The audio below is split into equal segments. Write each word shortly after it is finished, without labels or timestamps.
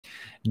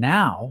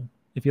Now,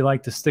 if you'd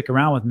like to stick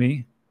around with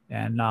me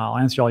and I'll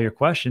answer all your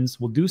questions,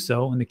 we'll do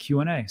so in the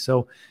Q&A.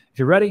 So if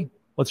you're ready,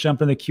 let's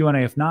jump in the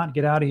Q&A. If not,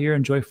 get out of here,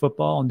 enjoy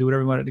football, and do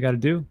whatever you got to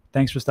do.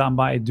 Thanks for stopping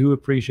by. I do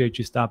appreciate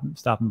you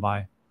stopping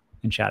by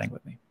and chatting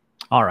with me.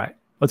 All right,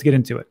 let's get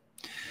into it.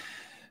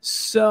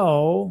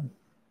 So,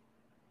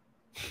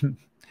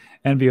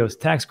 NVOs,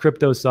 tax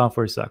crypto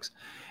software sucks.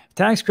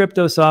 Tax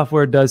crypto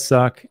software does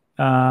suck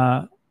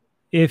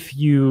if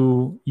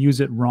you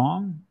use it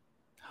wrong,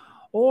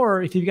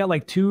 or if you've got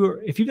like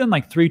if you've done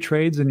like 3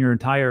 trades in your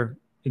entire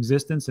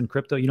existence in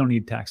crypto, you don't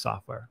need tax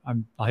software.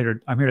 I'm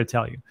here to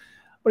tell you.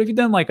 But if you've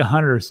done like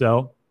 100 or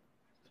so,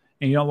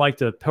 and you don't like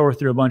to power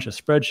through a bunch of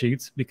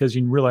spreadsheets because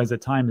you realize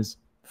that time is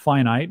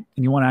finite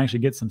and you want to actually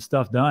get some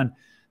stuff done,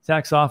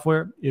 tax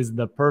software is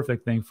the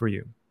perfect thing for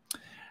you.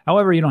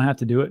 However, you don't have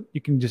to do it.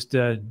 You can just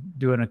do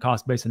it in a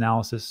cost-based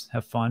analysis,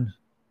 have fun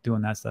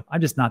doing that stuff.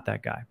 I'm just not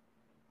that guy.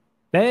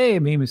 Hey,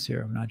 Mima's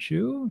here. Not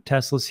you.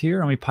 Tesla's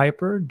here. Ami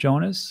Piper,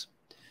 Jonas.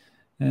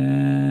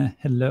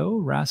 Hello,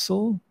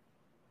 Russell.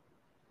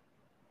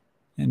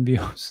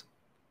 NVOs.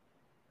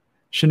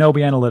 Shinobi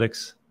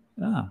Analytics.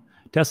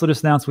 Tesla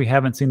just announced we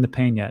haven't seen the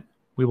pain yet.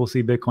 We will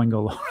see Bitcoin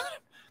go lower.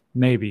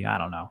 Maybe. I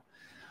don't know.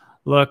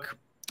 Look,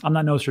 I'm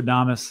not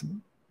Nostradamus.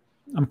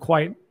 I'm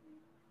quite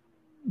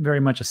very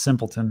much a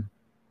simpleton.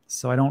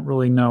 So I don't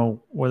really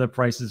know where the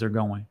prices are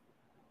going.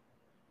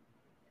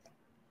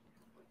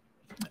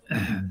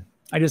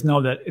 I just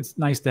know that it's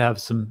nice to have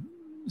some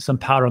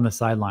powder on the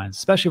sidelines,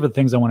 especially for the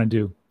things I want to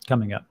do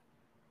coming up.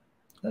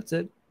 That's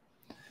it.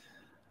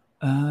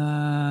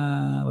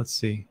 Let's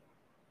see.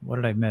 What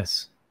did I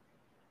miss?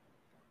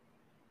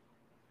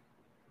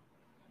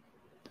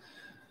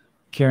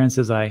 Karen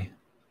says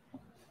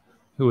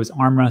who was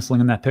arm wrestling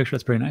in that picture.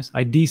 That's pretty nice.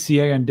 I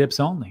DCA on dips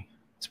only.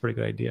 It's a pretty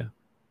good idea.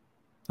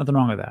 Nothing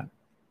wrong with that.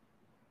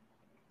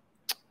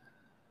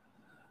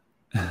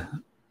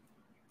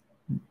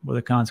 What are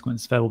the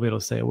consequences? Fed will be able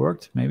to say it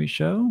worked. Maybe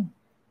show.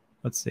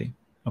 Let's see.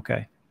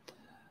 Okay.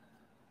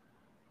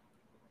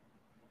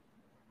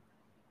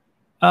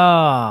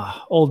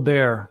 Old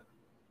Bear.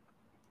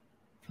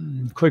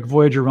 Quick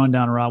Voyager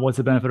rundown, Rob. What's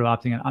the benefit of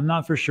opting in? I'm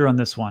not for sure on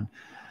this one.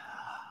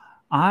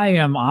 I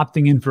am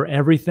opting in for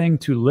everything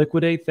to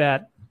liquidate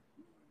that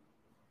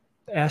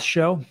S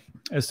show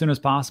as soon as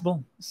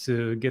possible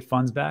to get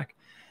funds back.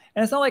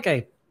 And it's not like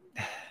I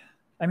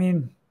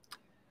mean,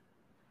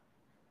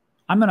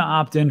 I'm going to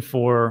opt in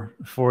for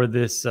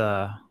this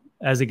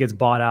as it gets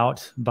bought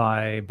out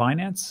by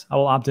Binance. I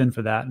will opt in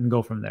for that and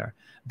go from there.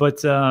 But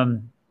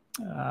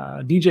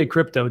DJ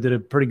Crypto did a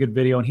pretty good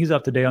video, and he's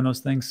up to date on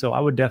those things. So I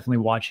would definitely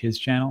watch his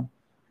channel,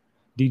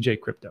 DJ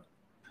Crypto.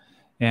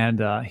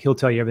 And he'll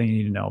tell you everything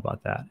you need to know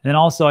about that. And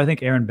also, I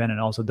think Aaron Bennett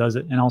also does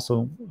it, and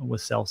also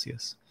with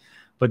Celsius.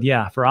 But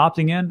yeah, for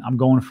opting in, I'm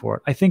going for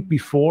it. I think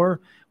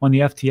before, when the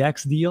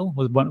FTX deal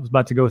was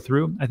about to go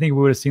through, I think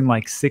we would have seen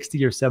like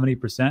 60 or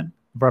 70%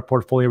 of our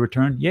portfolio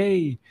return.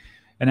 Yay.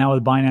 And now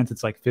with Binance,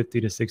 it's like 50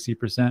 to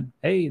 60%.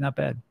 Hey, not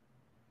bad.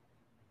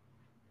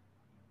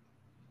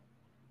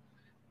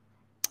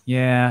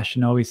 Yeah,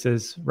 Shinobi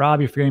says, Rob,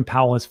 you're forgetting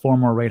Powell has 4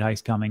 more rate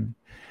hikes coming.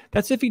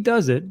 That's if he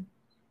does it.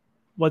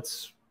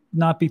 Let's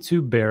not be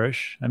too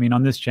bearish. I mean,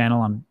 on this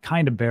channel, I'm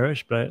kind of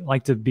bearish, but I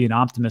like to be an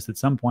optimist at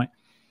some point.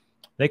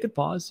 They could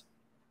pause.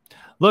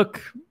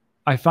 Look,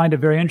 I find it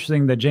very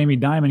interesting that Jamie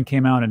Dimon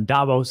came out in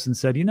Davos and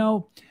said, you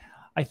know,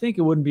 I think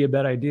it wouldn't be a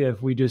bad idea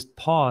if we just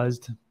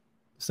paused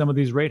some of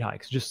these rate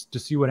hikes just to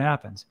see what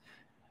happens.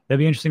 That'd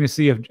be interesting to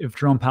see if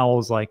Jerome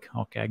Powell's like,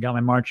 okay, I got my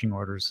marching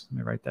orders. Let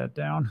me write that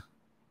down.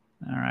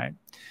 All right.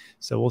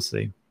 So we'll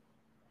see.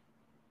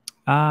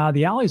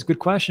 The Alley's good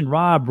question.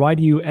 Rob, why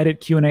do you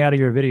edit Q&A out of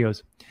your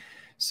videos?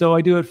 So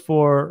I do it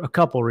for a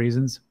couple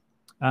reasons.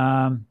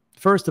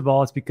 First of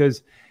all, it's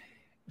because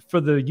for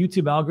the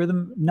YouTube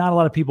algorithm, not a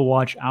lot of people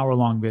watch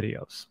hour-long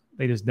videos.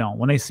 They just don't.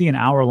 When they see an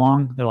hour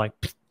long, they're like,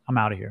 I'm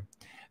out of here.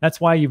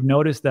 That's why you've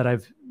noticed that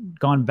I've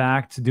gone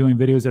back to doing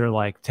videos that are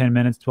like 10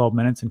 minutes, 12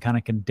 minutes, and kind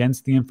of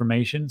condense the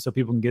information so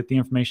people can get the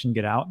information,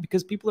 get out,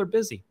 because people are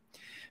busy.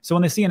 So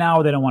when they see an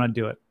hour, they don't want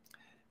to do it.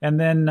 And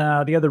then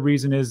the other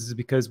reason is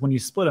because when you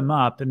split them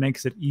up, it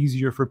makes it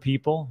easier for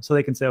people. So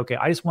they can say, okay,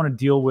 I just want to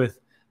deal with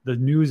the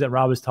news that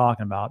Rob is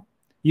talking about,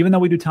 even though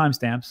we do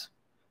timestamps,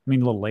 I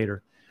mean, a little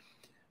later.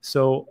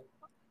 So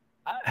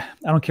I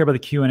don't care about the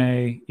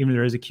Q&A, even if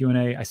there is a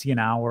Q&A. I see an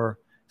hour.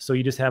 So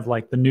you just have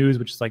like the news,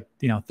 which is like,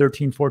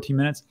 13, 14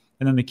 minutes.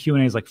 And then the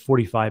Q&A is like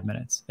 45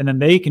 minutes. And then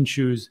they can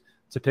choose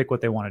to pick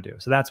what they want to do.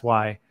 So that's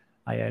why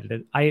I edit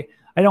it. I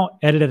don't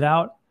edit it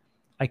out.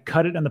 I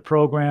cut it in the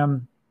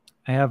program.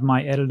 I have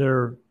my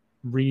editor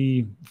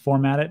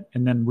reformat it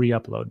and then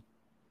re-upload.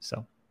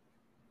 So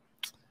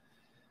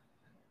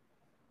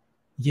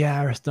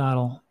yeah,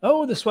 Aristotle.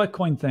 Oh, the sweat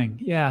coin thing.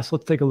 Yeah, so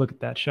let's take a look at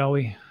that, shall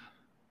we?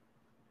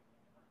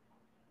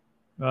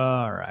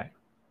 All right.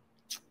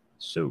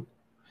 So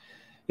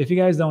if you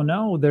guys don't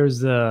know,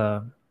 there's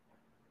a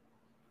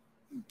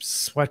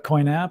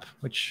Sweatcoin app,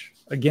 which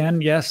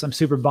again, yes, I'm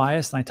super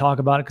biased and I talk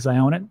about it because I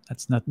own it.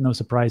 That's no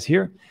surprise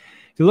here.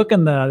 If you look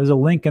in there's a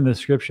link in the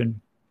description.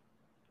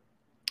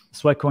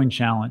 Sweatcoin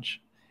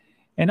challenge.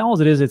 And all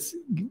it is, it's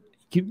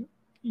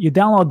you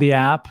download the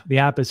app. The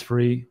app is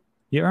free.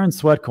 You earn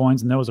sweat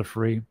coins, and those are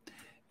free.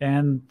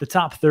 And the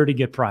top 30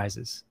 get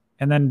prizes.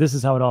 And then this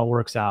is how it all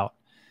works out.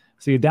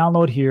 So you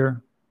download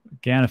here.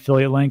 Again,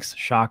 affiliate links,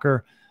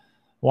 shocker.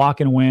 Walk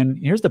and win.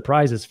 Here's the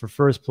prizes for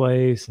first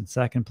place and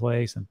second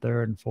place and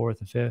third and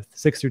fourth and fifth,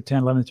 6 through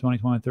 10, 11, 20,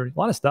 20, 30. A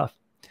lot of stuff.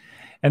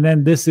 And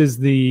then this is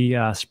the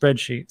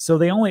spreadsheet. So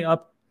they only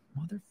I'm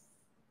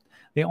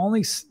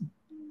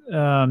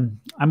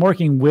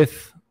working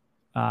with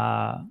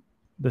the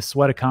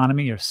Sweat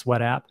Economy or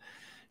Sweat app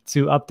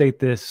to update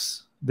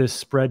this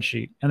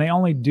spreadsheet. And they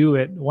only do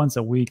it once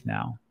a week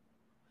now.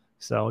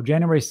 So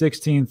January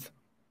 16th,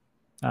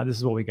 this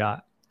is what we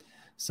got.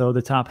 So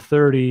the top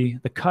 30,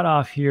 the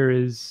cutoff here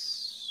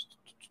is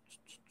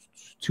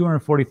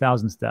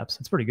 240,000 steps.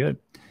 That's pretty good.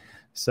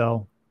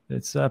 So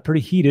it's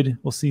pretty heated.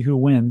 We'll see who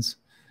wins,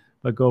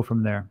 but go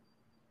from there.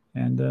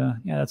 And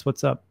yeah, that's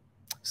what's up.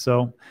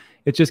 So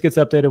it just gets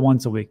updated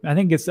once a week. I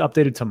think it gets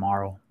updated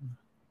tomorrow,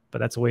 but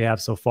that's what we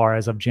have so far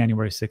as of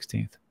January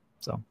 16th.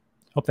 So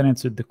hope that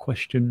answered the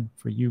question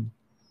for you.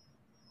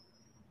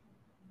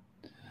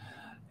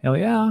 Hell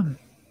yeah.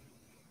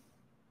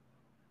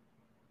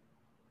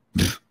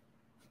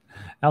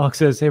 Alex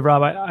says, hey,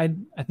 Rob, I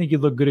think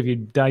you'd look good if you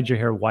dyed your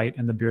hair white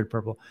and the beard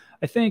purple.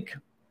 I think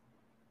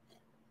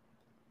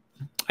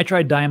I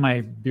tried dyeing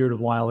my beard a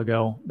while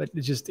ago, but it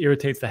just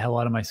irritates the hell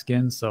out of my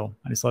skin, so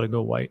I just let it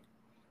go white.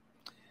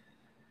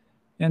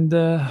 And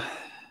it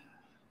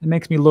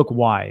makes me look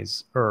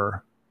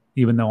wiser,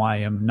 even though I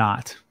am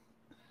not.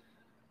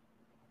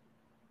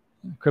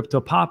 Crypto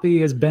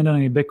Poppy has been on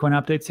any Bitcoin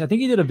updates. I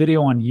think he did a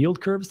video on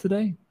yield curves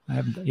today. I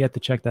haven't yet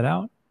to check that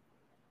out.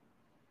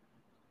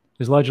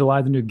 Is Ledger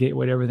Live the new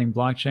gateway to everything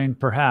blockchain?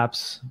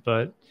 Perhaps,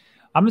 but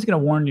I'm just going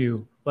to warn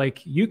you,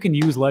 like, you can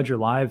use Ledger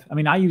Live. I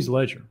mean, I use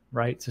Ledger,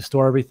 right, to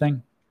store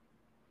everything.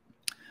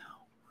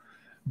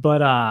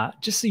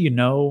 But just so you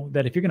know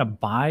that if you're going to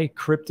buy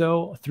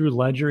crypto through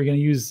Ledger, you're going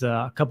to use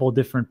a couple of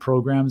different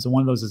programs. And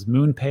one of those is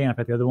MoonPay, and I've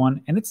got the other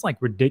one. And it's like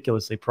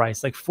ridiculously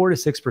priced, like 4 to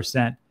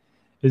 6%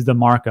 is the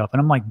markup. And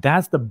I'm like,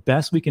 that's the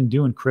best we can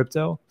do in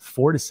crypto,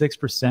 4 to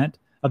 6%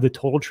 of the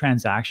total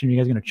transaction you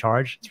guys are going to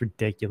charge. It's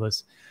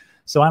ridiculous.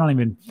 So I don't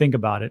even think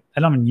about it.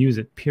 I don't even use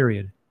it,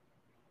 period.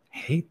 I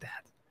hate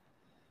that.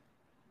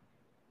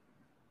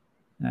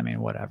 I mean,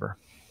 whatever.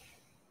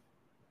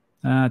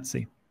 Let's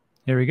see.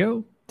 Here we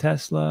go.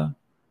 Tesla.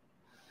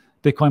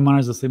 Bitcoin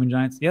miners are sleeping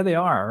giants. Yeah, they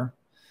are.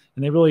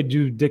 And they really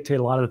do dictate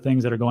a lot of the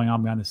things that are going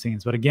on behind the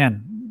scenes. But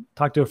again,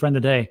 talked to a friend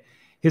today.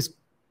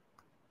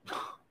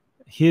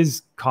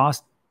 His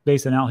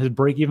cost-based analysis, his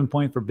break-even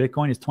point for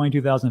Bitcoin is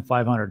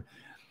 22,500,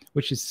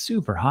 which is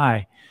super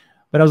high.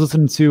 But I was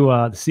listening to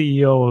the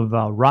CEO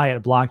of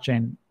Riot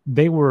Blockchain.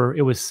 It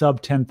was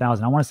sub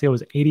 10,000. I want to say it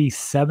was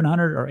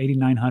 $8,700 or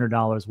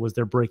 $8,900 was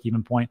their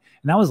break-even point.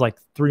 And that was like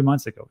 3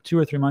 months ago, 2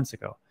 or 3 months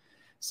ago.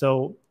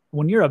 So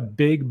when you're a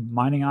big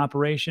mining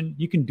operation,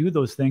 you can do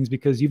those things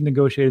because you've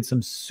negotiated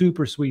some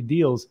super sweet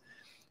deals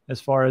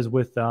as far as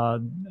with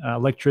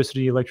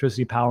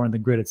electricity power, and the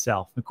grid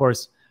itself. Of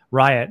course,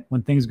 Riot,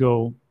 when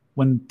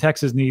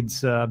Texas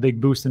needs a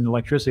big boost in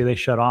electricity, they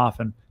shut off,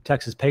 and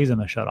Texas pays them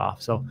to shut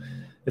off. So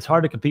it's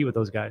hard to compete with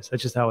those guys.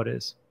 That's just how it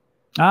is.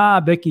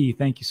 Vicky,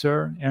 thank you,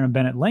 sir. Aaron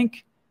Bennett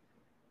link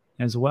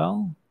as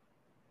well.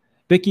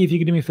 Vicky, if you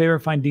could do me a favor,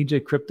 find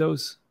DJ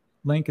Crypto's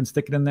link and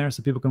stick it in there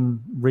so people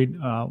can read,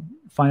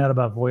 find out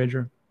about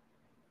Voyager.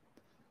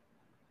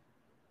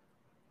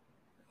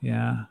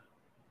 Yeah.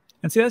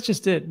 And see, that's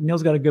just it.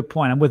 Neil's got a good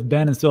point. I'm with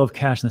Ben and still have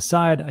cash on the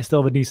side. I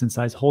still have a decent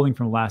size holding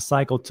from last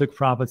cycle. Took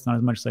profits, not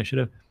as much as I should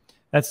have.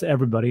 That's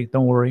everybody.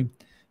 Don't worry.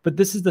 But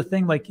this is the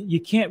thing. Like, you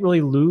can't really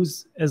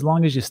lose as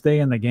long as you stay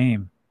in the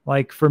game.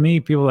 Like, for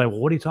me, people are like, well,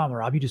 what are you talking about,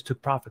 Rob? You just took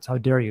profits. How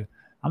dare you?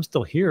 I'm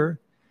still here,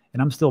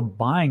 and I'm still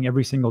buying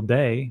every single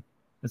day.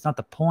 That's not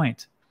the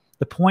point.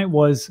 The point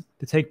was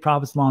to take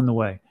profits along the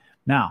way.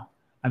 Now,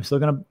 I'm still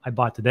going to, I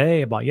bought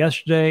today, I bought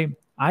yesterday.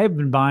 I have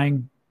been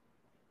buying,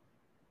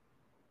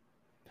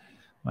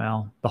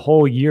 well, the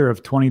whole year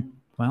of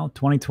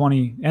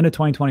 2020, end of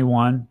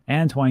 2021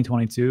 and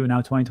 2022, now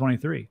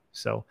 2023.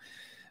 So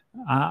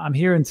I'm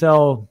here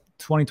until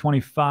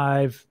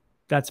 2025.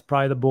 That's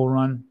probably the bull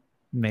run.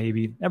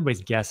 Maybe.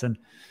 Everybody's guessing.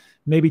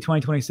 Maybe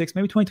 2026,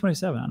 maybe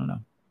 2027. I don't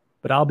know.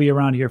 But I'll be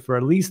around here for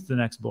at least the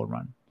next bull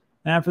run.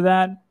 And after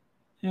that,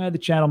 the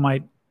channel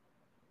might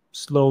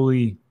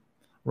slowly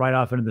ride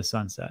off into the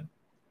sunset.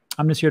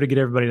 I'm just here to get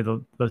everybody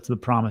to the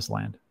promised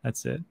land.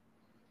 That's it.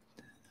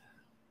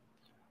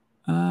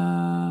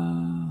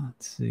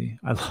 Let's see.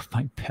 I love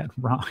my pet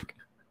rock.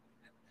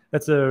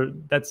 That's a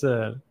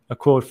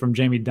quote from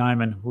Jamie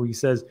Dimon, who he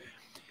says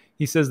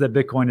that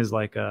Bitcoin is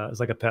like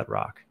a pet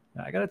rock.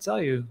 I got to tell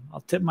you,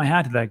 I'll tip my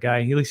hat to that guy.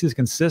 At least he's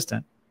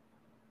consistent.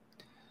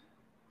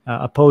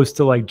 Opposed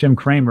to like Jim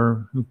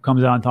Cramer, who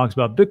comes out and talks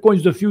about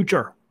Bitcoin's the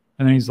future.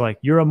 And then he's like,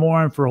 you're a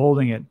moron for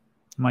holding it.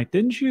 I'm like,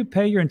 didn't you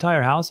pay your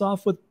entire house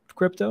off with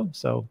crypto?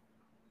 So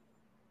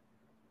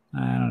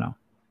I don't know.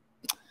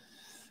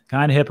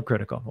 Kind of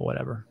hypocritical, but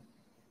whatever.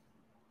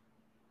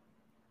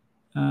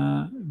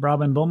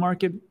 Broadband bull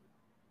market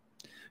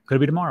could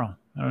be tomorrow.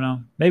 I don't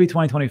know. Maybe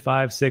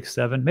 2025, 6,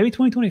 7, maybe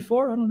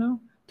 2024. I don't know.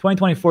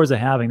 2024 is a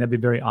halving. That'd be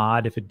very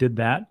odd if it did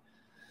that.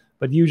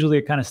 But usually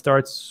it kind of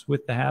starts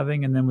with the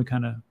halving and then we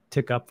kind of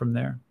tick up from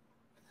there.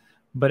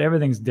 But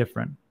everything's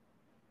different.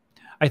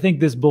 I think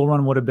this bull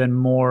run would have been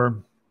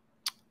more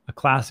a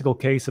classical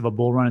case of a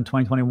bull run in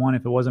 2021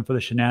 if it wasn't for the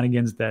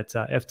shenanigans that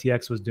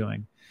FTX was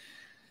doing.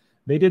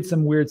 They did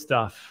some weird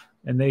stuff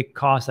and they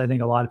cost, I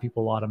think, a lot of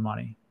people a lot of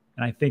money.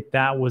 And I think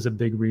that was a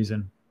big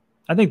reason.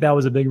 I think that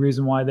was a big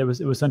reason why it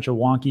was such a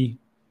wonky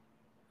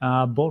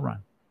bull run.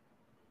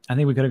 I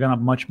think we could have gone up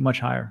much, much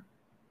higher.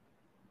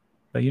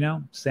 But, you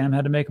know, Sam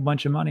had to make a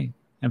bunch of money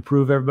and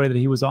prove everybody that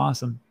he was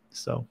awesome.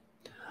 So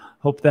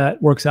hope that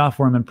works out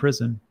for him in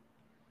prison.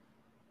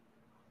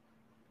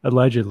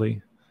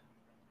 Allegedly.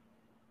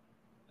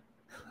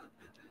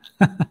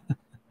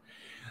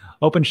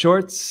 Open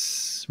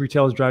shorts.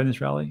 Retail is driving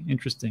this rally.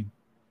 Interesting.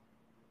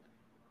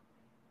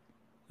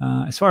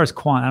 As far as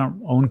quant, I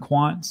don't own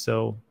quant.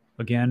 So,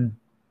 again,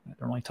 I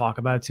don't really talk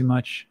about it too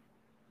much.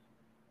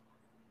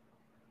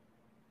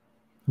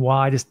 Well,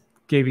 I just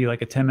gave you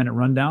like a 10-minute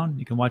rundown.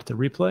 You can watch the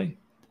replay.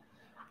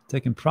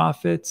 Taking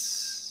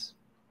profits.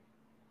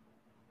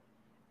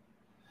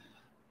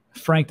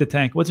 Frank the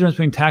Tank. What's the difference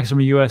between taxes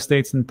from U.S.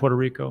 states and Puerto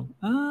Rico?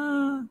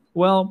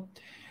 Well,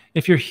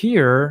 if you're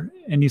here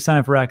and you sign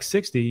up for Act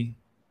 60,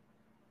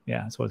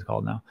 yeah, that's what it's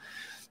called now,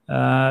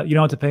 you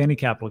don't have to pay any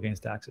capital gains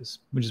taxes,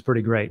 which is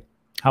pretty great.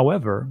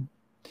 However,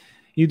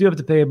 you do have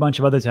to pay a bunch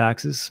of other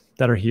taxes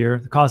that are here.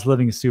 The cost of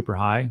living is super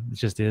high. It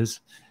just is.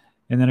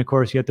 And then, of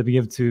course, you have to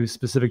give to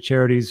specific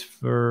charities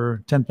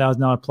for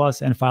 $10,000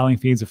 plus and filing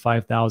fees of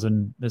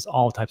 $5,000. There's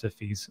all types of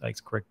fees. Like,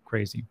 it's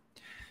crazy.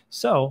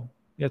 So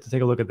you have to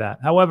take a look at that.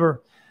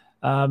 However,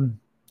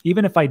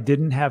 even if I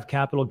didn't have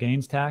capital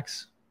gains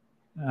tax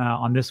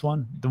on this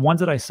one, the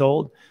ones that I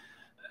sold,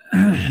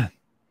 if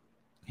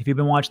you've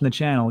been watching the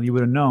channel, you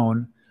would have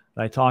known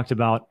that I talked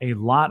about a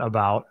lot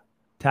about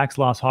tax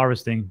loss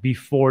harvesting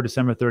before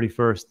December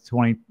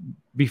 31st,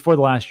 before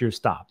the last year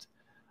stopped.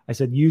 I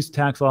said, use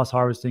tax loss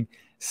harvesting,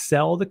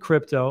 sell the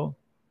crypto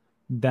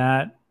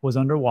that was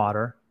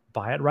underwater,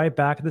 buy it right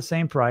back at the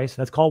same price.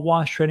 That's called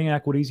wash trading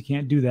equities. You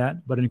can't do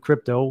that. But in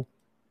crypto,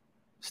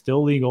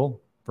 still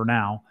legal for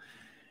now.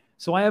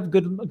 So I have a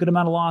good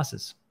amount of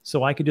losses.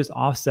 So I could just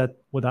offset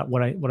without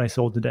what I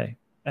sold today.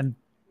 And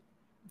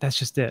that's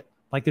just it.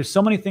 Like, there's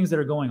so many things that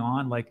are going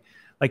on. Like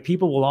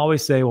people will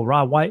always say, well,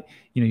 Rob, why,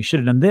 you should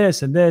have done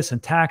this and this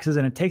and taxes.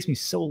 And it takes me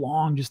so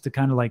long just to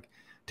kind of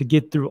to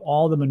get through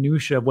all the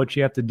minutia of what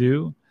you have to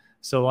do.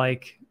 So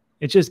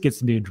it just gets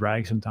to be a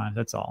drag sometimes.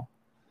 That's all.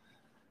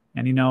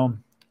 And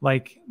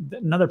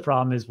another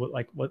problem is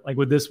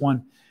with this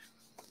one,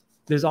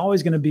 there's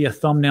always going to be a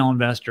thumbnail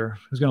investor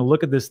who's going to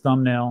look at this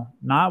thumbnail,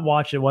 not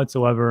watch it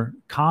whatsoever,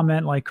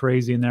 comment like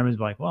crazy, and everyone's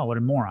like, well, what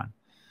a moron.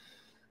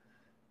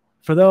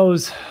 For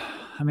those,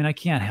 I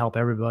can't help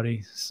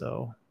everybody.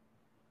 So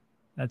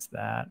that's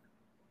that.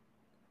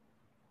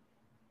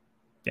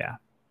 Yeah.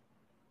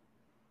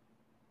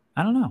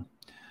 I don't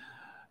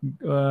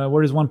know.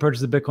 Where does one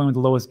purchase a Bitcoin with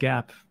the lowest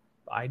gap?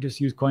 I just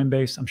use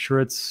Coinbase. I'm sure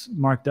it's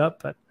marked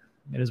up, but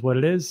it is what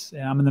it is.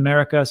 I'm in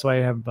America, so I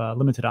have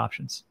limited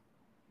options.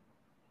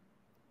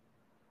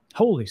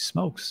 Holy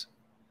smokes.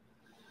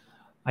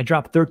 I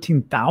dropped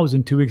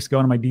 13,000 2 weeks ago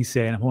on my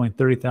DCA, and I'm holding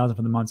 30,000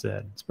 for the months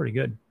ahead. It's pretty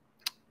good.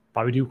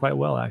 Probably do quite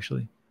well,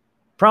 actually.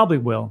 Probably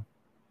will.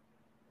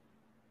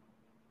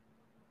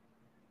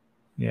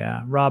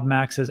 Yeah, Rob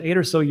Max says 8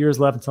 or so years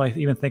left until I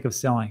even think of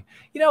selling.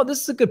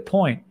 This is a good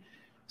point.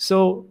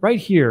 So right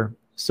here,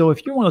 so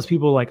if you're one of those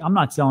people I'm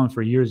not selling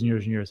for years and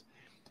years and years,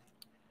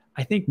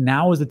 I think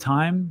now is the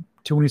time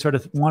to when you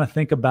start to want to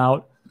think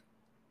about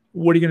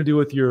what are you going to do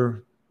with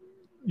your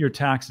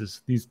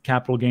taxes, these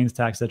capital gains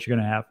tax that you're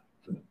going to have.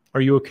 Are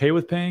you okay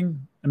with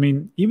paying?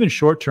 Even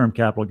short-term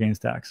capital gains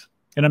tax.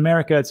 In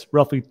America, it's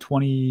roughly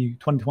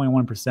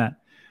 21%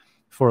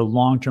 for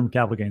long-term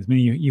capital gains,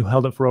 meaning you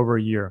held it for over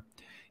a year.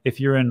 If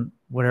you're in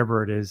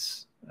whatever it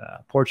is,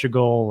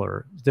 Portugal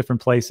or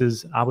different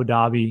places, Abu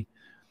Dhabi,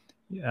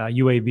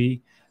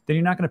 UAB, then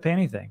you're not going to pay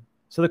anything.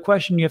 So the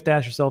question you have to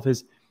ask yourself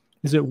is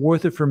it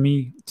worth it for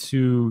me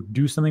to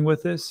do something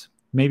with this?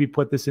 Maybe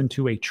put this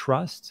into a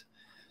trust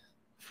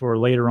for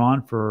later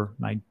on for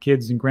my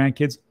kids and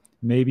grandkids,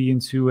 maybe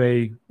into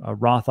a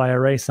Roth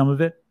IRA, some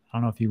of it. I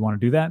don't know if you want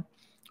to do that.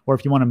 Or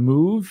if you want to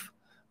move,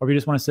 or if you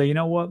just want to say, you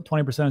know what,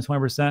 20% is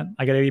 20%.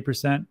 I got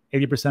 80%,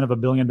 80% of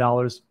 $1 billion.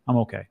 I'm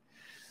okay.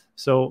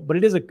 So, but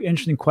it is an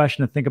interesting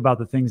question to think about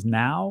the things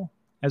now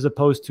as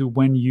opposed to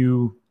when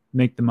you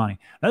make the money.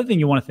 Another thing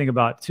you want to think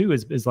about too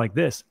is like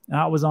this.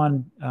 I was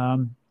on,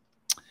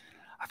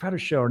 I forgot her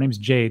show. Her name's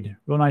Jade.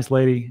 Real nice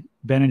lady.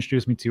 Ben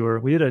introduced me to her.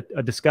 We did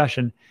a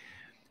discussion,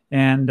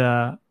 and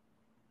we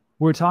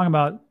were talking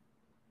about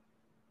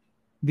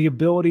the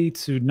ability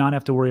to not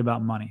have to worry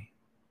about money,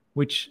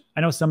 which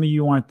I know some of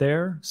you aren't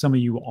there. Some of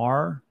you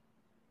are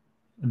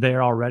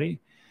there already.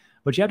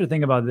 But you have to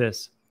think about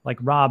this. Like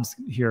Rob's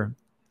here.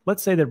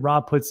 Let's say that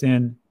Rob puts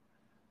in,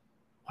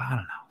 I don't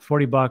know,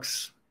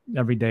 $40,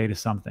 every day to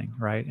something,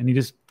 right? And he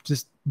just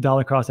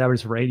dollar cost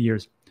average for 8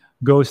 years,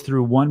 goes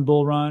through one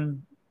bull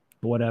run,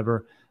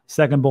 whatever,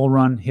 second bull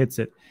run, hits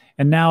it.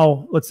 And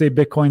now let's say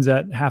Bitcoin's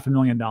at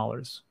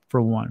 $500,000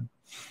 for one,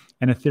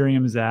 and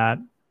Ethereum's at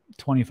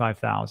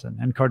 25,000,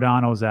 and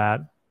Cardano's at,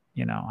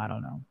 you know, I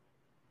don't know,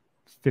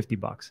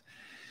 $50.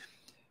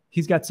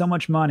 He's got so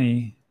much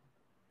money.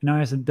 Now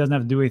he doesn't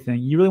have to do anything.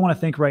 You really want to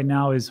think right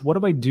now is, what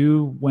do I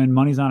do when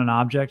money's not an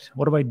object?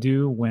 What do I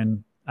do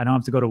when I don't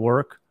have to go to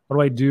work? What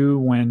do I do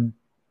when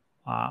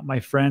my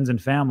friends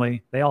and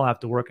family, they all have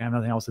to work and have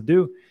nothing else to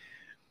do?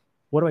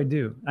 What do I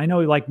do? I know,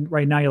 like,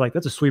 right now you're like,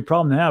 that's a sweet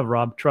problem to have,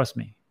 Rob. Trust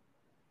me.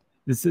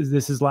 This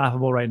is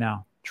laughable right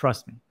now.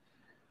 Trust me.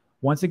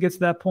 Once it gets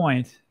to that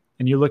point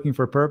and you're looking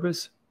for a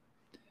purpose,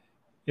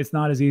 it's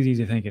not as easy as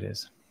you think it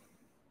is.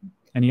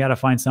 And you got to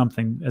find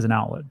something as an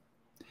outlet.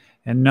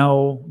 And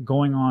no,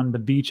 going on the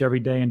beach every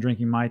day and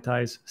drinking Mai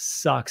Tais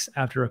sucks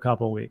after a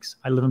couple of weeks.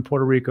 I live in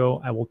Puerto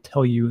Rico. I will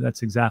tell you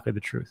that's exactly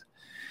the truth.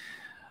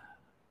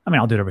 I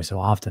mean, I'll do it every so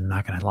often,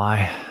 not going to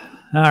lie.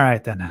 All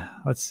right, then.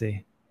 Let's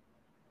see.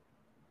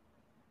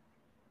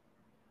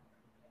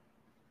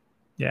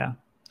 Yeah.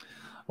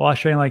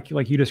 Wash trading, like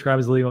you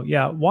described, is illegal.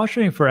 Yeah, wash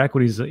trading for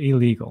equity is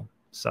illegal.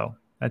 So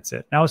that's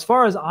it. Now, as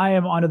far as I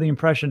am under the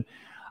impression,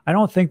 I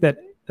don't think that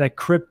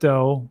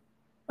crypto,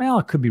 well,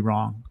 it could be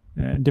wrong.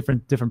 In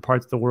different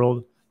parts of the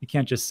world, you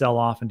can't just sell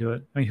off and do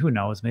it. I mean, who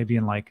knows? Maybe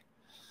in like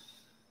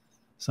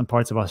some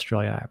parts of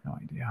Australia, I have no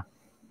idea.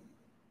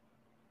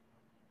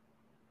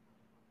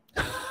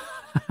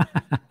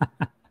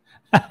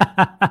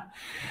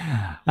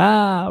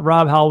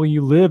 Rob, how will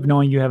you live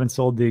knowing you haven't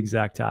sold the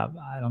exact top?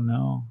 I don't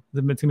know.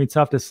 It's gonna be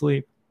tough to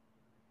sleep.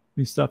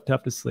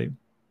 Tough to sleep.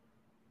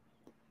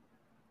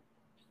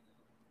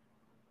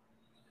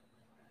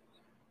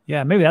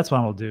 Yeah, maybe that's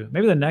what I'll do.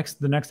 Maybe the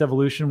next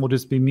evolution will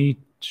just be me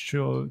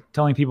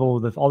telling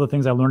people all the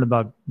things I learned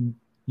about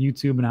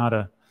YouTube and how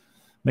to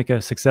make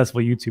a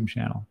successful YouTube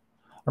channel.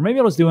 Or maybe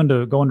I'll just go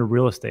into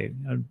real estate,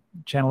 a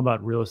channel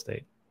about real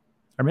estate.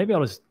 Or maybe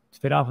I'll just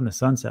fade off in the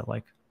sunset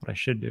like what I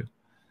should do.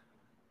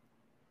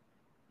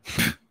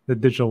 The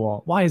digital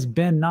wall. Why is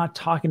Ben not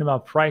talking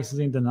about prices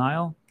in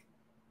denial?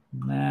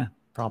 Nah,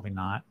 probably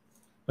not.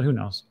 But who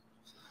knows?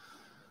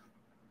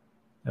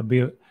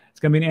 It's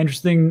going to be an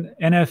interesting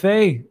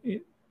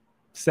NFA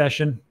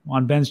session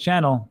on Ben's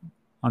channel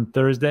on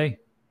Thursday.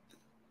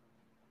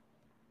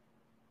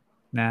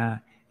 Nah,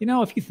 you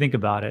know, if you think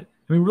about it,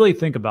 I mean, really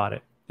think about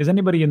it. Is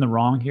anybody in the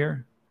wrong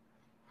here?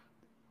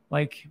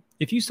 Like,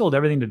 if you sold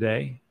everything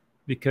today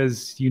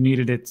because you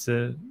needed it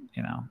to,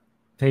 you know,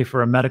 pay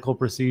for a medical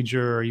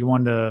procedure, or you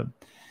wanted to,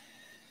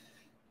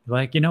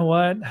 like, you know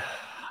what,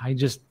 I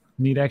just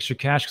need extra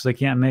cash because I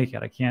can't make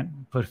it. I can't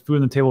put food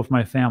on the table for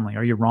my family.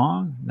 Are you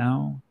wrong?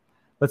 No.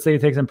 Let's say you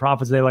take some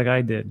profits today like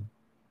I did.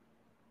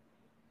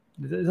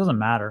 It doesn't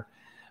matter.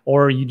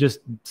 Or you just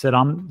said,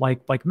 I'm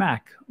like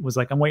Mac was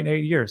like, I'm waiting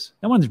 8 years.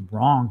 No one's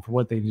wrong for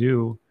what they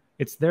do.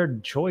 It's their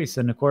choice.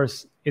 And of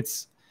course,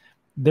 it's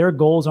their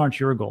goals aren't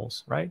your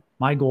goals, right?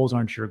 My goals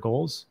aren't your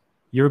goals.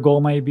 Your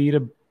goal may be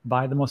to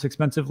buy the most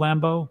expensive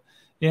Lambo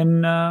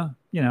in,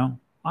 you know,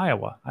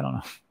 Iowa. I don't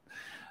know.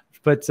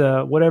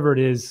 But whatever it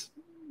is,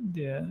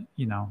 yeah,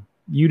 you know,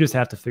 you just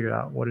have to figure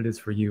out what it is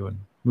for you and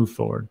move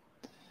forward.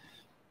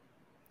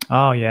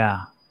 Oh,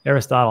 yeah.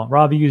 Aristotle.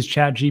 Rob, you use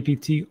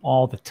ChatGPT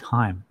all the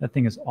time. That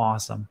thing is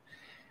awesome.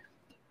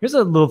 Here's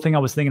a little thing I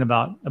was thinking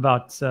about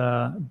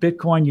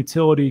Bitcoin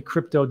utility,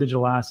 crypto,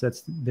 digital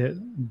assets,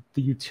 the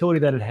utility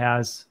that it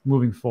has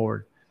moving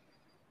forward.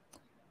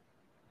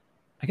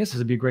 I guess this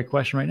would be a great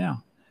question right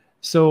now.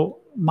 So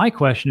my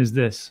question is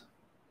this.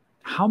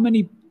 How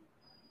many,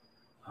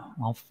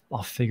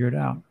 I'll figure it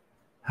out.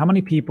 How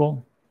many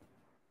people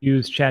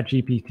use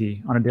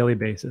ChatGPT on a daily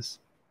basis?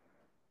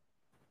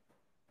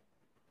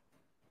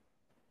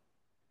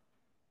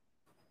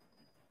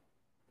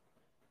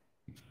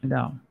 Find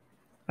out.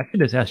 I should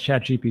just ask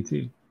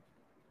ChatGPT.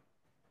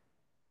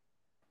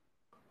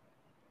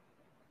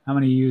 How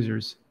many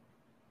users?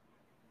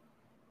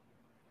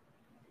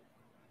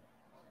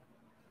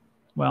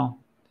 Well,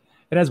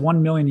 it has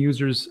 1 million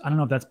users. I don't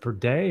know if that's per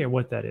day or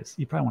what that is.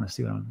 You probably want to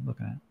see what I'm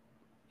looking at.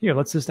 Here,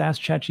 let's just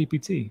ask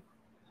ChatGPT.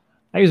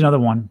 I use another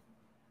one.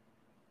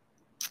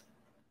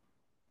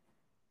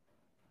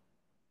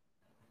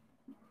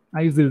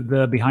 I use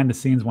the behind the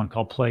scenes one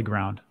called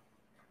Playground.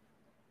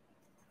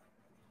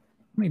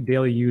 How many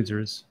daily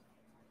users?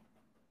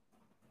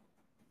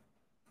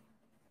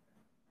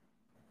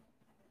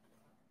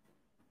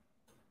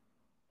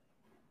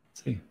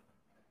 Let's see.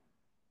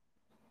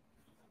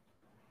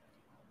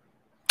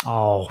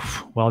 Oh,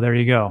 well, there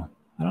you go.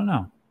 I don't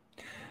know.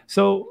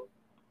 So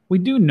we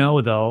do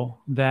know, though,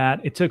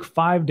 that it took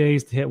 5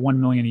 days to hit 1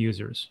 million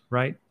users,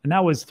 right? And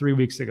that was 3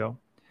 weeks ago.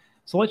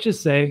 So let's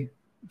just say,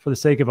 for the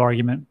sake of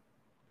argument,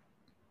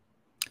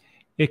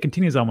 it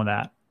continues on with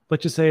that.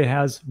 Let's just say it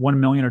has 1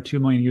 million or 2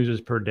 million users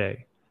per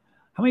day.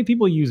 How many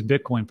people use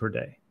Bitcoin per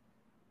day?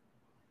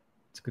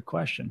 It's a good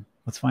question.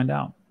 Let's find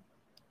out.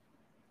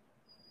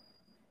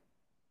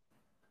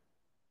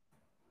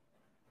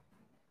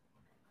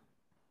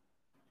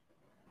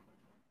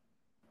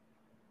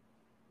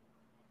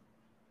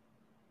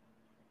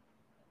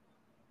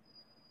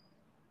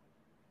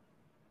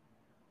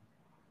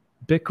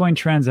 Bitcoin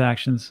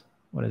transactions.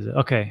 What is it?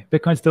 Okay.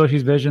 Bitcoin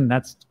Satoshi's vision.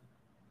 That's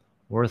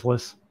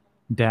worthless.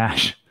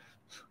 Dash.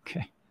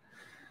 Okay.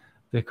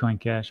 Bitcoin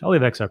Cash. I'll leave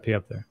XRP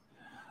up there.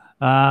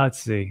 Let's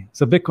see.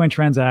 So Bitcoin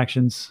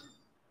transactions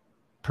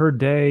per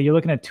day, you're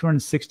looking at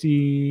 260,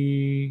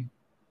 you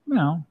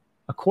know,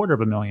 a quarter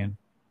of a million.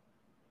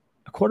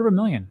 A quarter of a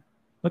million.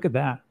 Look at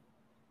that.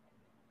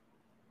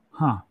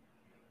 Huh.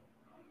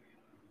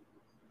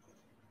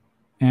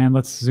 And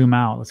let's zoom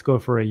out. Let's go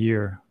for a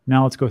year.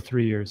 Now let's go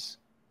 3 years.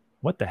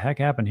 What the heck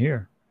happened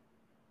here?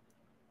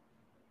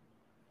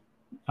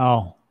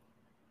 Oh.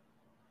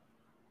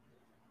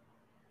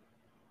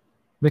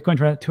 Bitcoin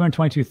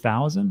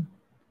 222,000?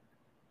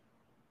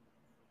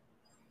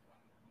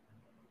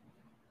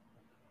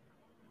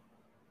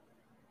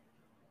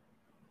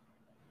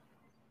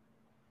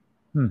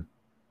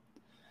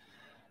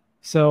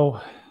 So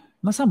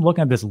unless I'm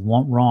looking at this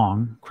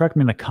wrong, correct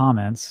me in the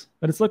comments,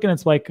 but it's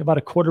like about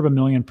a quarter of a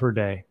million per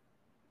day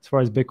as far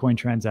as Bitcoin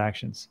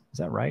transactions. Is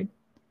that right?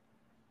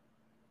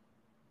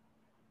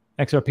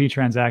 XRP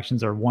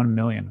transactions are 1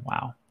 million.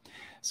 Wow.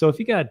 So if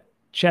you got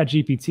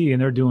ChatGPT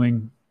and they're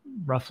doing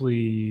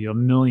roughly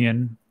 1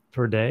 million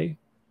per day,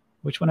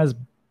 which one has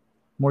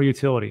more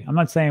utility? I'm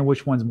not saying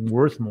which one's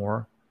worth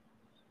more,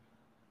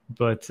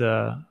 but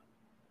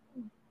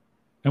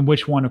and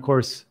which one, of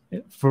course,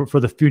 for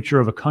the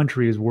future of a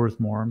country is worth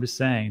more. I'm just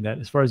saying that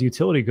as far as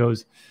utility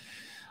goes,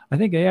 I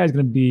think AI is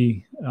going to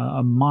be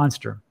a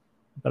monster,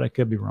 but I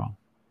could be wrong.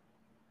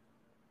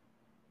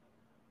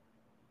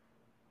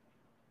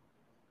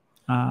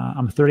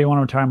 I'm 31,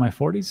 I'm retiring in my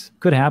 40s.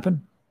 Could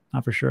happen,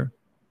 not for sure.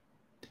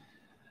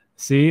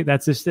 See,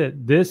 that's just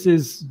it. This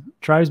is,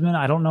 tribesmen,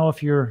 I don't know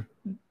if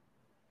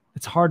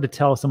it's hard to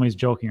tell if somebody's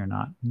joking or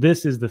not.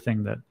 This is the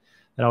thing that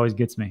always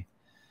gets me.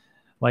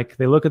 Like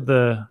they look at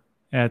the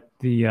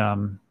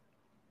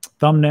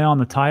thumbnail on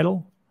the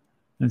title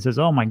and it says,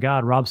 oh my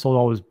God, Rob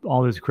sold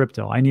all his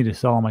crypto. I need to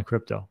sell all my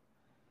crypto.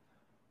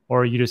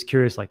 Or you're just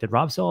curious, like, did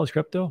Rob sell all his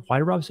crypto? Why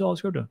did Rob sell all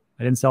his crypto?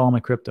 I didn't sell all my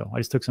crypto. I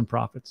just took some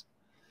profits.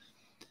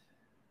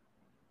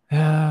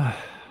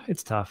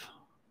 It's tough.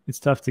 It's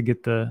tough to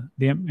get the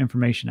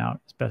information out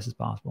as best as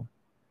possible.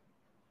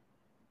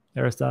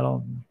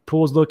 Aristotle,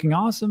 pool's looking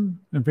awesome.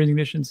 In freezing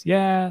conditions,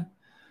 yeah,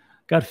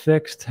 got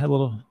fixed. Had a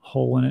little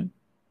hole in it,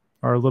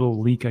 or a little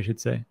leak, I should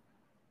say.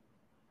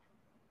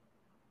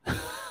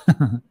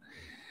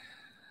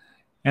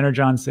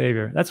 Energon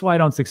Savior. That's why I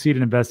don't succeed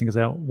in investing, because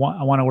I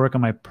want to work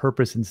on my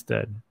purpose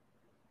instead.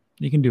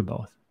 You can do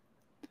both.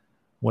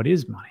 What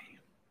is money?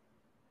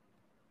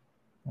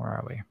 Where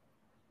are we?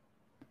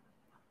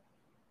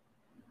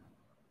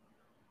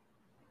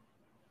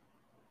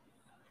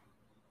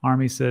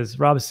 Army says,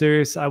 Rob is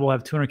serious. I will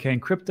have 200K in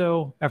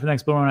crypto. After the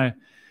next bull run, I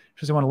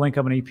just want to link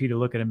up an EP to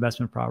look at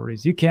investment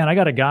properties. You can. I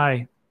got a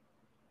guy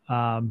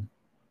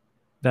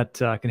that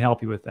can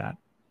help you with that.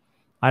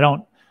 I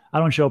don't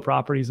show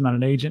properties. I'm not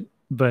an agent,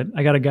 but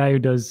I got a guy who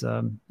does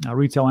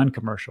retail and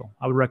commercial.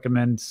 I would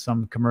recommend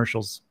some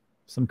commercials,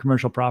 some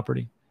commercial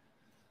property.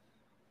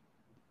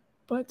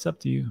 But it's up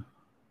to you.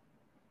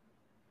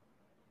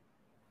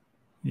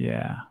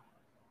 Yeah.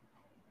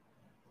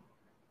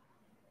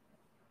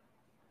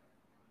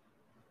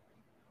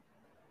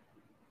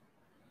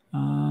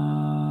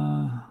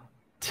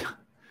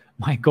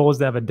 My goal is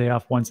to have a day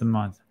off once a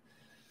month.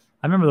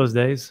 I remember those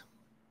days.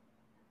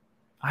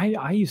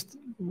 I used to,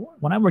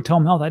 when I worked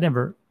home health, I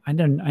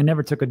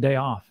never took a day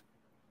off.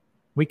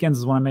 Weekends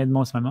is when I made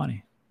most of my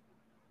money.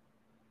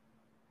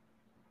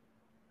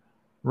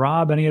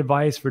 Rob, any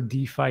advice for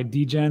DeFi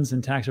degens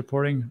and tax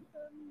reporting?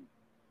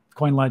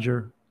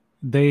 CoinLedger,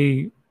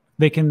 they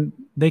can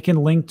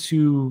link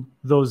to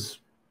those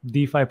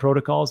DeFi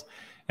protocols,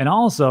 and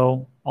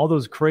also all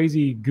those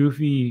crazy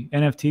goofy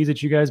NFTs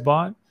that you guys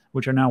bought,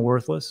 which are now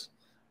worthless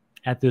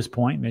at this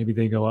point. Maybe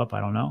they go up,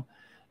 I don't know.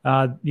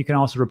 You can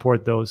also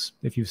report those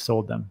if you've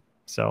sold them.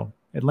 So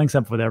it links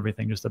up with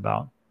everything just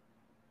about.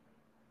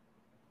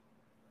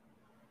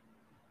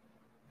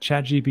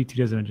 ChatGPT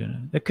doesn't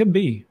agenda. It could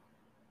be.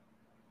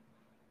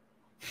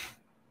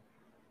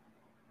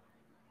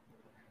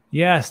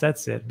 Yes,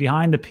 that's it.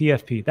 Behind the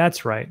PFP.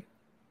 That's right.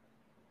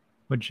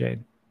 What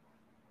shade?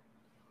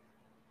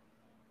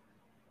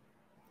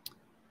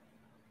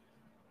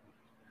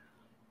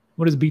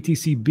 What is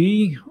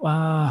BTCB?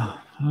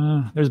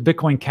 There's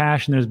Bitcoin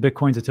Cash and there's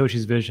Bitcoin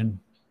Satoshi's Vision.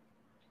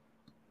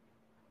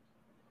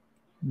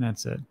 And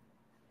that's it.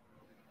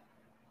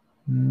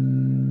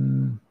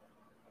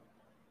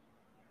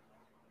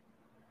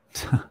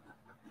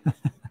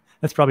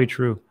 That's probably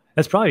true.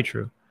 That's probably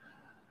true.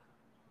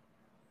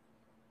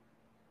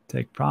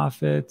 Take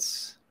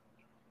profits.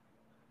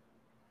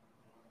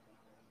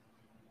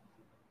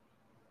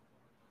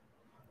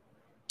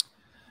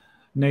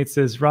 Nate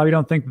says, Rob, you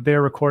don't think that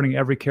they're recording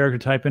every character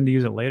type in to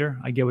use it later?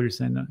 I get what you're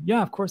saying, though.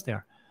 Yeah, of course they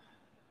are.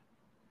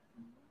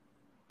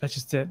 That's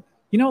just it.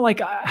 You know,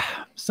 like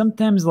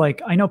sometimes,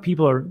 like I know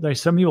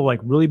there's some people like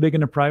really big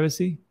into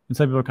privacy, and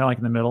some people are kind of like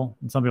in the middle,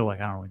 and some people are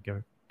like, I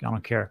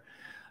don't care.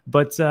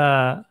 But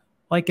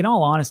like in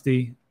all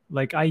honesty,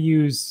 like I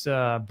use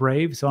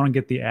Brave, so I don't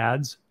get the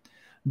ads.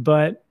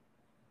 But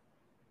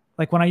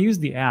like when I use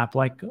the app,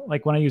 like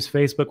when I use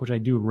Facebook, which I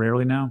do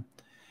rarely now,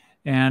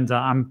 and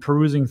I'm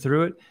perusing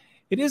through it,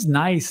 it is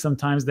nice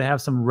sometimes to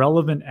have some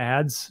relevant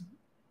ads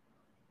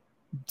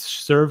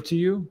served to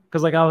you.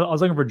 Because like I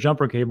was looking for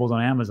jumper cables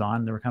on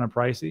Amazon. They were kind of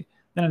pricey.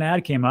 Then an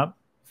ad came up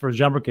for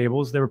jumper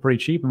cables. They were pretty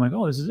cheap. I'm like,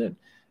 oh, this is it.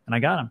 And I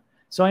got them.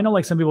 So I know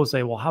like some people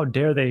say, well, how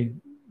dare they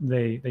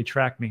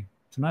track me?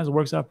 Sometimes it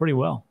works out pretty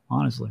well,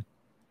 honestly.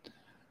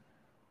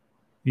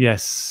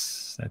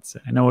 Yes, that's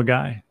it. I know a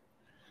guy.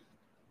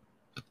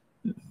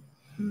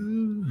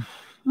 Oh,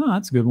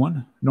 that's a good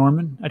one.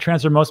 Norman, I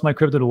transferred most of my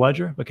crypto to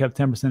Ledger, but kept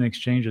 10% in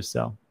exchange to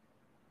sell.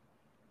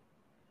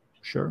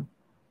 Sure.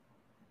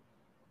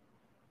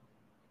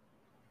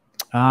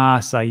 Ah,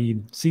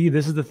 Saeed. See,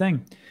 this is the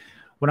thing.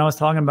 When I was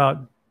talking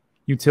about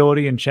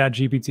utility and Chat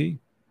GPT,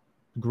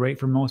 great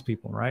for most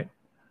people, right?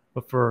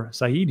 But for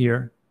Saeed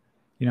here,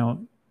 you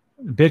know,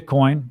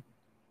 Bitcoin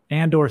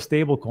and or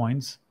stable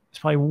coins is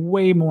probably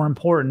way more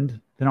important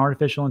than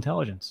artificial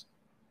intelligence.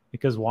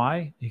 Because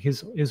why?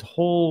 His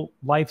whole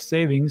life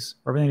savings,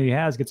 or everything he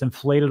has, gets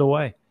inflated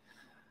away.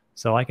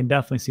 So I can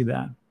definitely see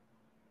that.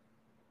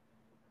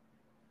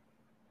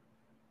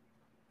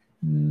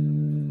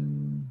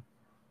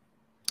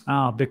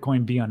 Oh,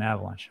 Bitcoin B on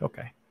Avalanche.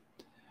 Okay.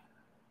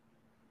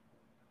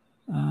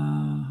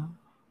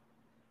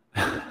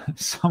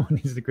 Someone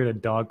needs to create a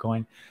dog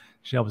coin.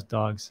 She helps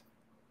dogs.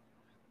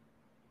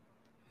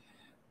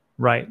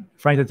 Right.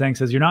 Frank the Tank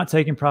says, you're not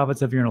taking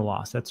profits if you're in a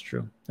loss. That's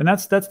true. And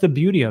that's the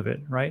beauty of it,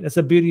 right? That's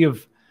the beauty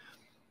of,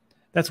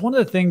 that's one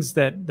of the things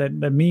that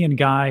me and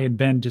Guy and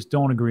Ben just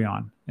don't agree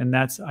on. And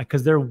that's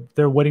because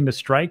they're waiting to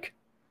strike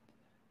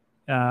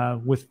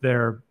with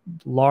their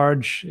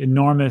large,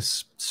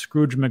 enormous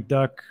Scrooge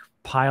McDuck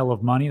pile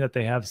of money that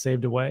they have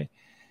saved away.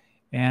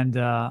 And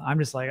I'm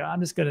just like, I'm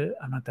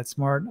not that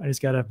smart. I'm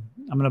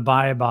going to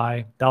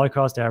buy dollar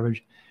cost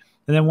average.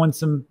 And then when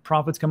some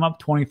profits come up,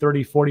 20,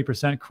 30,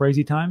 40%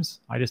 crazy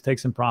times, I just take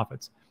some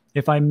profits.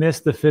 If I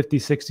miss the 50,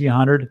 60,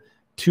 100,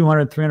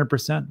 200,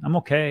 300%, I'm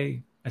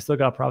okay. I still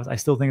got profits. I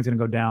still think it's going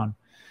to go down.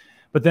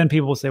 But then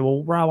people will say,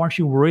 well, Rob, aren't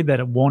you worried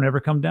that it won't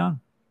ever come down?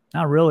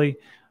 Not really.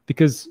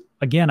 Because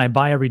again, I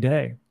buy every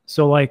day.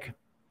 So like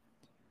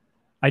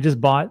I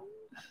just bought,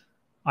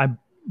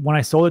 when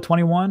I sold at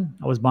 21,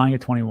 I was buying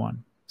at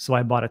 21. So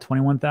I bought at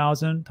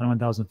 21,000,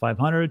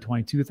 21,500,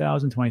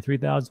 22,000,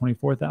 23,000,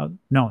 24,000.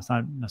 No, it's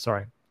not. No,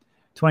 sorry.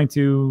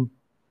 22.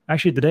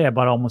 Actually, today I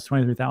bought almost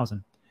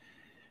 23,000.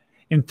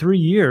 In 3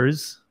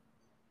 years,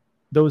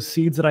 those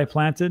seeds that I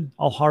planted,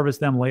 I'll harvest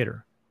them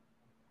later.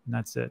 And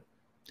that's it.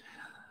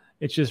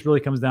 It just really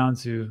comes down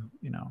to,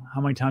 you know,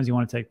 how many times you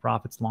want to take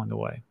profits along the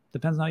way.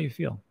 Depends on how you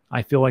feel.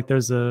 I feel like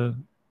there's a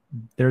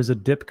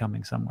dip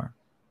coming somewhere.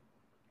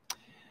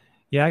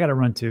 Yeah, I got to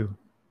run too.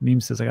 Meme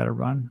says I got to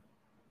run.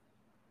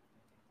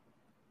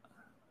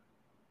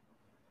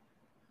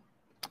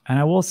 And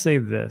I will say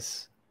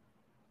this.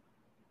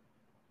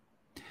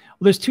 Well,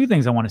 there's two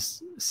things I want to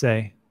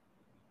say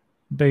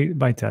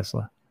by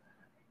Tesla.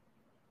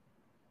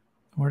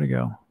 Where'd it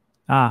go?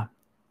 I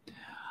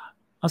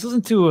was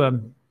listening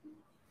to,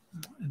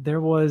 there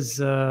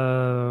was,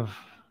 I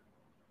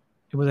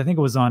think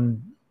it was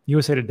on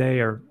USA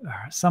Today or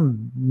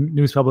some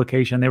news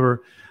publication. They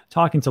were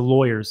talking to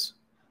lawyers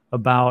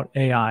about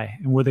AI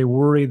and were they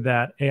worried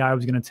that AI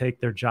was going to take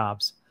their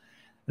jobs?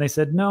 And they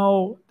said,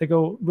 no, they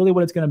go, really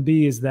what it's going to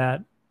be is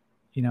that,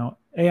 you know,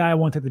 AI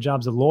won't take the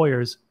jobs of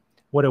lawyers.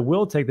 What it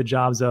will take the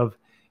jobs of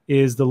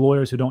is the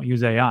lawyers who don't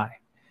use AI.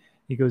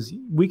 He goes,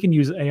 we can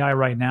use AI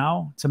right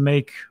now to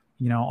make,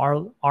 you know,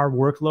 our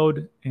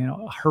workload, you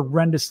know,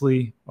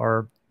 horrendously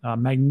or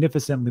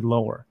magnificently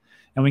lower.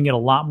 And we can get a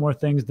lot more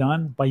things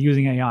done by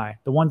using AI.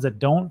 The ones that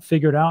don't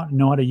figure it out and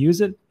know how to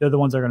use it, they're the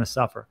ones that are going to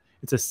suffer.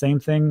 It's the same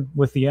thing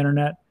with the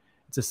internet.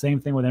 It's the same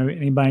thing with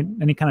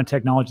any kind of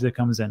technology that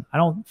comes in. I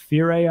don't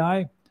fear AI.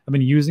 I've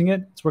been using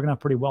it. It's working out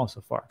pretty well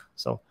so far.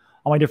 So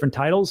all my different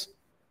titles,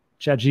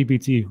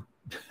 ChatGPT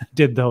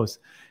did those.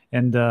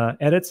 And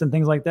edits and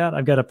things like that.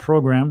 I've got a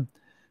program.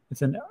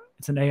 It's an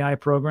AI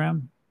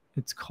program.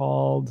 It's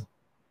called, what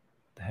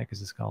the heck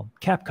is this called?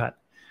 CapCut.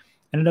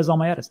 And it does all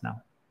my edits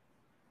now.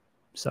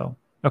 So,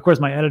 of course,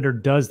 my editor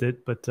does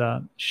it, but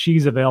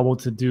she's available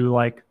to do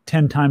like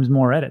 10 times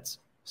more edits.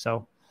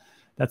 So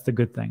that's the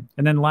good thing.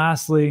 And then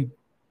lastly,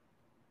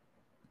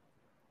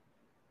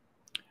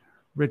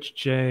 Rich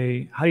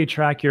J, how do you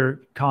track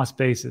your cost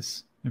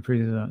basis?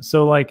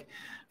 So like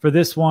for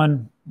this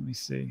one, let me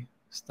see,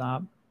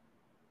 stop.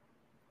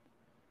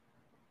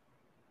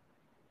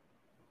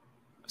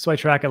 So I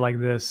track it like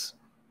this.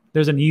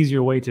 There's an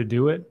easier way to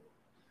do it,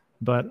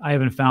 but I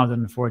haven't found it,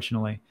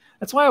 unfortunately.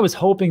 That's why I was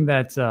hoping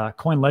that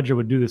CoinLedger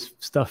would do this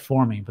stuff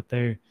for me, but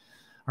they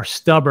are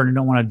stubborn and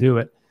don't want to do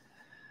it.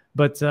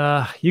 But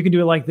you can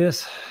do it like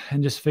this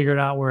and just figure it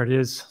out where it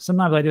is.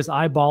 Sometimes I just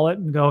eyeball it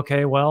and go,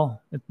 okay,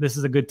 well, this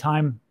is a good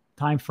time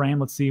frame.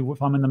 Let's see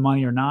if I'm in the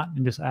money or not,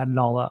 and just add it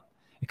all up.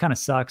 It kind of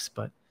sucks,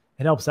 but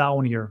it helps out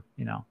when you're,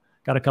 you know,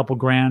 got a couple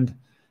grand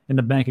in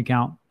the bank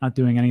account, not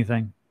doing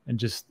anything and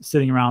just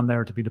sitting around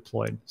there to be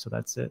deployed. So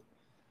that's it.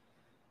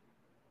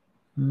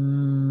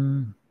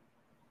 And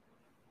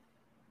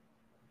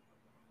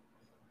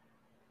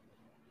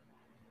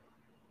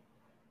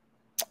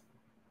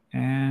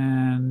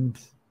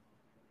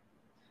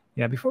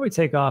yeah, before we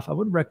take off, I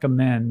would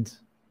recommend,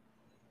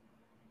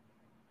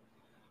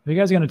 if you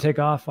guys are going to take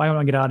off, I want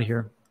to get out of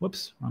here.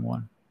 Whoops, wrong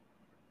one.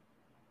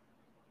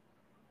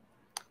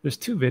 There's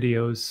 2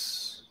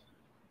 videos.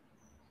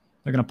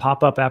 They're going to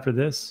pop up after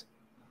this.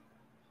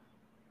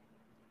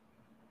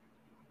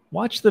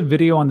 Watch the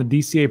video on the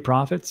DCA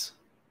profits.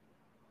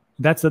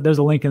 There's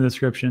a link in the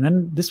description.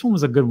 And this one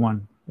was a good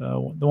one. The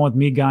one with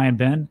me, Guy, and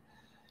Ben,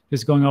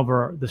 just going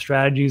over the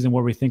strategies and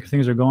where we think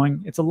things are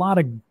going. It's a lot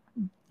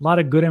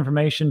of good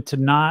information to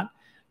not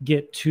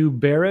get too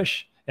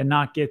bearish and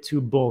not get too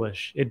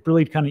bullish. It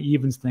really kind of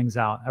evens things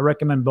out. I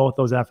recommend both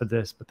those after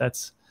this, but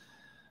that's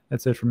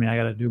it for me. I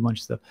got to do a bunch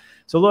of stuff.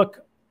 So look,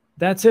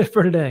 that's it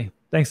for today.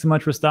 Thanks so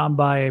much for stopping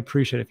by. I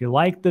appreciate it. If you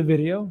liked the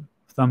video,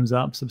 thumbs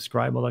up,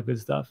 subscribe, all that good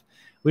stuff.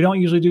 We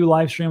don't usually do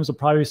live streams. We'll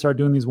probably start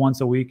doing these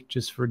once a week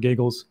just for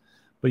giggles.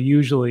 But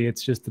usually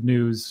it's just the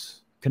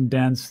news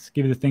condensed,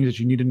 give you the things that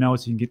you need to know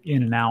so you can get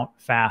in and out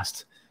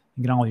fast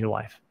and get on with your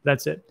life.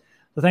 That's it.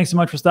 So thanks so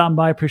much for stopping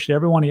by. I appreciate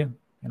every one of you.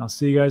 And I'll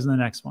see you guys in the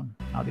next one.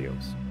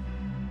 Adios.